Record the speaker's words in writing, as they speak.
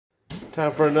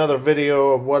Time for another video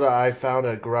of what I found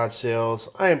at garage sales.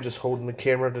 I am just holding the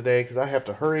camera today because I have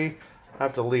to hurry. I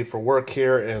have to leave for work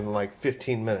here in like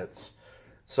 15 minutes.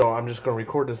 So I'm just going to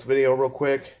record this video real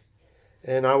quick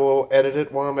and I will edit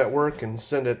it while I'm at work and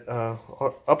send it,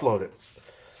 upload it.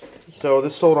 So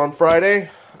this sold on Friday.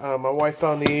 My wife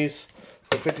found these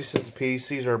for 50 cents a piece.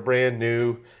 These are brand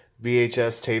new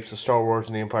VHS tapes of Star Wars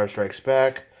and The Empire Strikes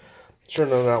Back. Sure,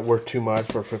 they're not worth too much,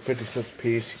 but for 50 cents a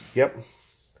piece, yep.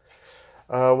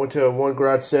 Went to one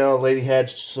garage sale. A lady had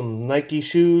some Nike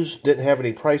shoes. Didn't have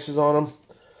any prices on them.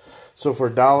 So for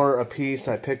 $1 a piece,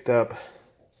 I picked up,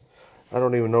 I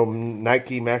don't even know,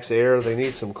 Nike Max Air. They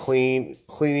need some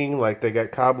cleaning. Like they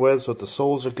got cobwebs, but the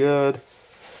soles are good.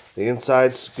 The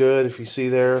inside's good, if you see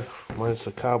there. Minus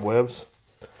the cobwebs.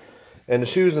 And the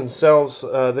shoes themselves,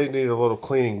 they need a little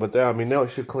cleaning. But I mean, they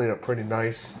should clean up pretty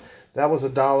nice. That was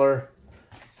 $1.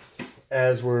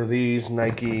 As were these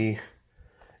Nike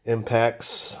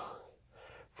Impacts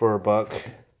for $1.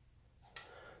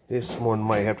 This one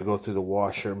might have to go through the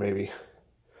washer maybe.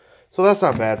 So that's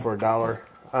not bad for $1.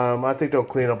 I think they'll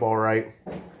clean up all right.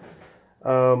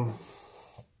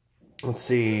 Let's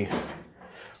see.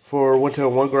 Went to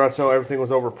one garage sale, everything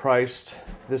was overpriced.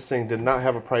 This thing did not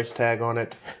have a price tag on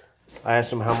it. I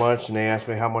asked them how much and they asked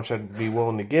me how much I'd be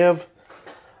willing to give.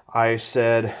 I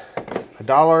said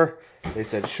 $1. They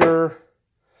said sure.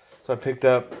 So I picked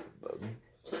up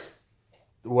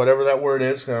whatever that word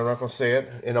is, because I'm not going to say it,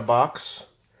 in a box.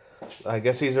 I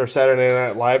guess these are Saturday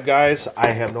Night Live guys.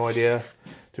 I have no idea.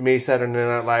 To me, Saturday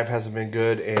Night Live hasn't been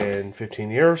good in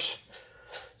 15 years.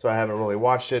 So I haven't really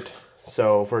watched it.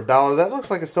 So for $1, that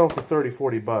looks like it's selling for 30,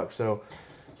 40 bucks. So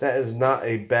that is not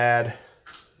a bad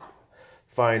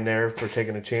find there for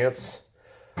taking a chance.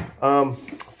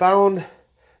 Found,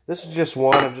 this is just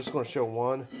one. I'm just going to show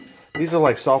one. These are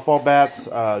like softball bats.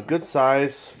 Good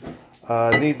size.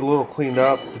 Need a little cleaned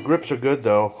up. The grips are good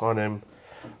though on him.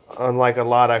 Unlike a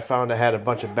lot I found that had a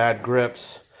bunch of bad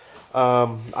grips.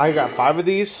 I got 5 of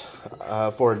these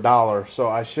for $1. So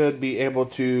I should be able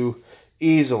to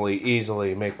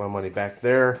easily make my money back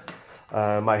there.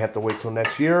 I might have to wait till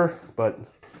next year, but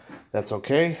that's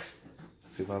okay.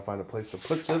 See if I can find a place to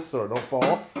put this so it don't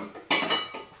fall.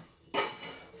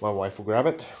 My wife will grab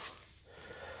it.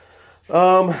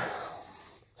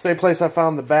 Same place I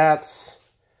found the bats.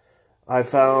 I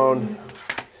found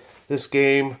this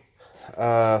game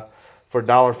for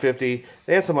 $1.50.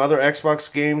 They had some other Xbox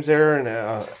games there, and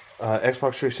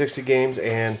Xbox 360 games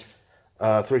and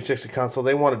 360 console.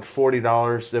 They wanted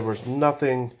 $40. There was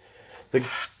nothing. The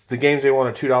games they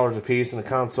wanted $2 a piece, and the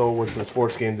console was some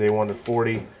sports games they wanted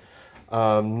 $40.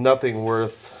 Nothing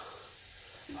worth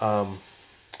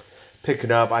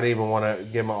picking up. I didn't even want to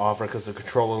give them an offer because the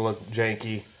controller looked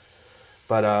janky.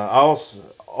 But I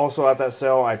also at that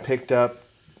sale, I picked up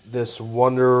this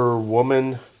Wonder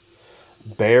Woman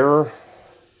bear.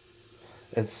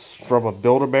 It's from a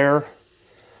Build-A-Bear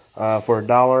for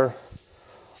 $1.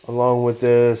 Along with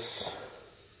this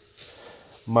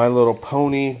My Little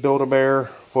Pony Build-A-Bear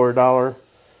for $1.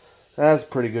 That's a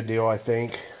pretty good deal, I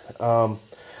think.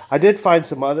 I did find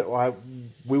some other.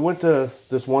 We went to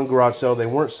this one garage sale. They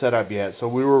weren't set up yet, so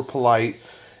we were polite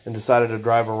and decided to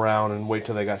drive around and wait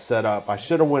till they got set up. I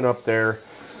should have went up there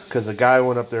because the guy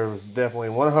went up there was definitely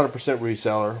 100%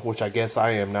 reseller, which I guess I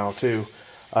am now too.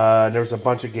 There was a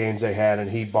bunch of games they had and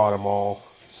he bought them all.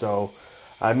 So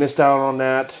I missed out on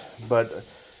that, but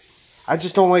I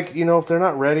just don't like, if they're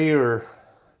not ready, or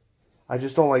I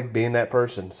just don't like being that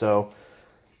person. So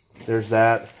there's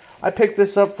that. I picked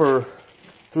this up for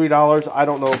 $3. I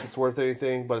don't know if it's worth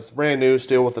anything, but it's brand new,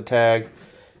 still with the tag.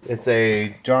 It's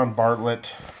a John Bartlett.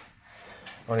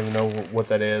 I don't even know what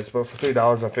that is, but for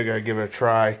 $3, I figure I'd give it a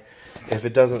try. If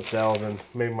it doesn't sell, then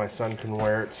maybe my son can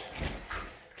wear it.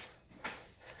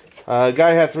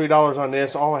 Guy had $3 on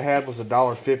this. All I had was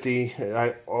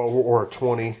 $1.50 or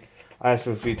 $20. I asked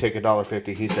him if he'd take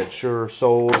 $1.50. He said sure.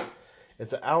 Sold.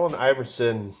 It's an Allen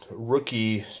Iverson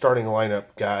rookie starting lineup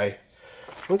guy.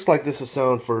 Looks like this is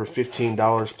selling for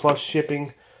 $15 plus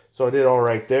shipping. So I did all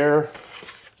right there.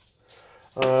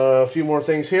 A few more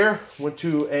things here. Went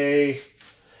to a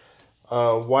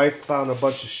wife found a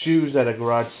bunch of shoes at a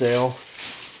garage sale.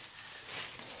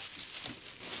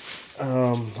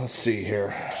 Let's see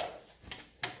here.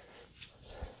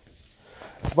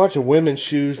 A bunch of women's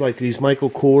shoes like these Michael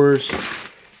Kors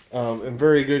in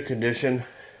very good condition.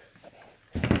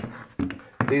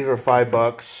 These are $5.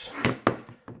 Let's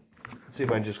see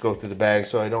if I can just go through the bag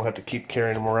so I don't have to keep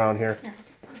carrying them around here.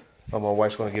 Oh, my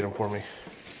wife's going to get them for me.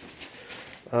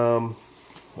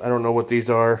 I don't know what these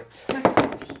are.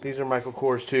 These are Michael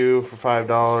Kors too for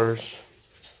 $5.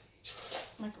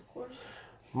 Michael Kors?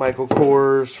 Michael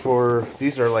Kors for,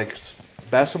 these are like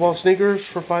basketball sneakers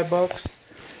for $5.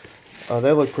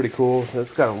 They look pretty cool.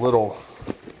 It's got a little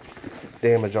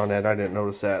damage on that. I didn't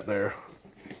notice that there.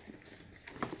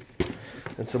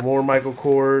 And some more Michael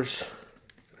Kors.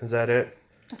 Is that it?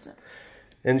 That's it.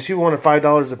 And she wanted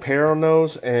 $5 a pair on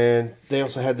those. And they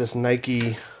also had this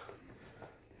Nike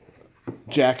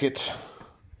jacket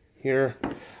here.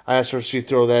 I asked her if she'd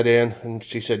throw that in, and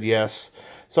she said yes.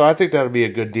 So I think that'll be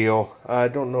a good deal. I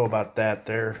don't know about that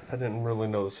there. I didn't really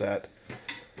notice that.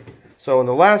 So in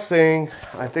the last thing,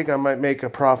 I think I might make a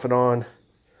profit on,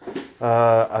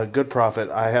 a good profit.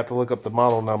 I have to look up the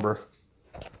model number.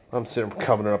 I'm sitting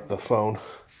covering up the phone.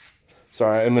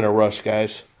 Sorry, I'm in a rush,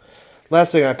 guys.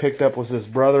 Last thing I picked up was this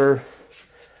Brother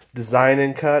Design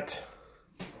and Cut.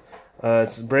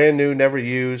 It's brand new, never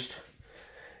used.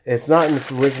 It's not in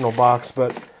its original box,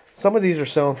 but some of these are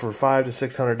selling for $500 to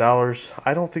 $600.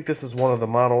 I don't think this is one of the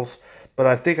models, but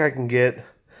I think I can get,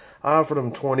 I offered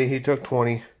him 20, he took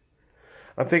 20.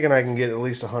 I'm thinking I can get at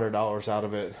least $100 out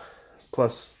of it,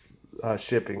 plus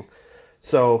shipping.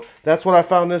 So that's what I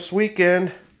found this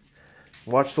weekend.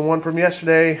 Watch the one from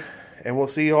yesterday, and we'll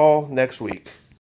see you all next week.